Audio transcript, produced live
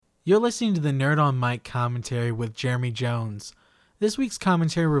You're listening to the Nerd on Mike commentary with Jeremy Jones. This week's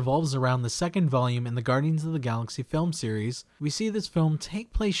commentary revolves around the second volume in the Guardians of the Galaxy film series. We see this film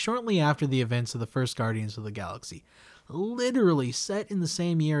take place shortly after the events of the first Guardians of the Galaxy, literally set in the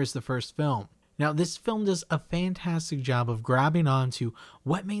same year as the first film. Now, this film does a fantastic job of grabbing onto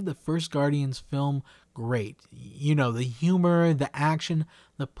what made the first Guardians film great. You know, the humor, the action,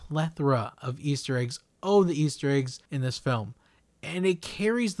 the plethora of Easter eggs. Oh, the Easter eggs in this film. And it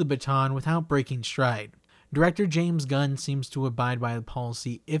carries the baton without breaking stride. Director James Gunn seems to abide by the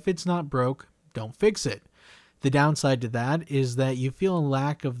policy, if it's not broke, don't fix it. The downside to that is that you feel a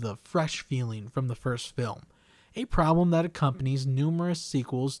lack of the fresh feeling from the first film, a problem that accompanies numerous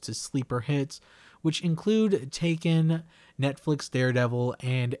sequels to sleeper hits, which include Taken, Netflix Daredevil,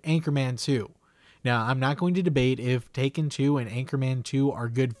 and Anchorman 2. Now, I'm not going to debate if Taken 2 and Anchorman 2 are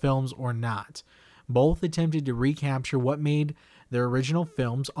good films or not. Both attempted to recapture what made their original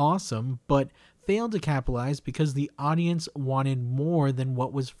films awesome, but failed to capitalize because the audience wanted more than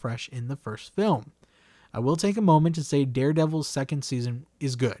what was fresh in the first film. I will take a moment to say Daredevil's second season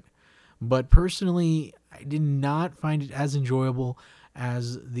is good, but personally, I did not find it as enjoyable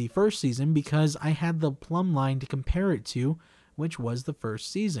as the first season because I had the plumb line to compare it to, which was the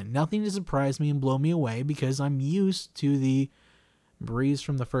first season. Nothing to surprise me and blow me away because I'm used to the breeze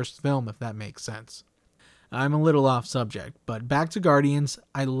from the first film, if that makes sense. I'm a little off subject, but back to Guardians.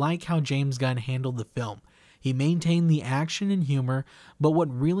 I like how James Gunn handled the film. He maintained the action and humor, but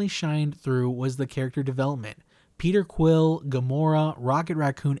what really shined through was the character development. Peter Quill, Gamora, Rocket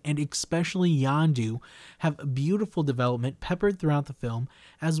Raccoon, and especially Yondu have beautiful development peppered throughout the film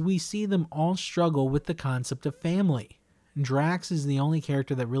as we see them all struggle with the concept of family. Drax is the only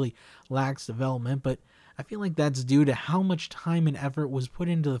character that really lacks development, but I feel like that's due to how much time and effort was put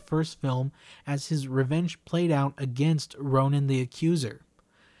into the first film as his revenge played out against Ronan the Accuser.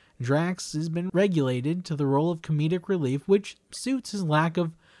 Drax has been regulated to the role of comedic relief, which suits his lack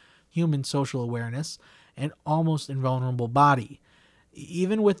of human social awareness and almost invulnerable body.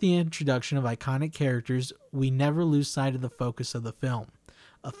 Even with the introduction of iconic characters, we never lose sight of the focus of the film,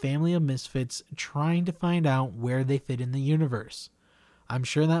 a family of misfits trying to find out where they fit in the universe. I'm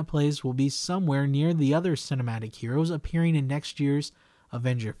sure that place will be somewhere near the other cinematic heroes appearing in next year's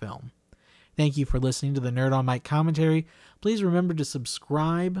Avenger film. Thank you for listening to the Nerd on Mike commentary. Please remember to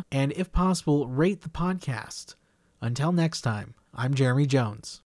subscribe and, if possible, rate the podcast. Until next time, I'm Jeremy Jones.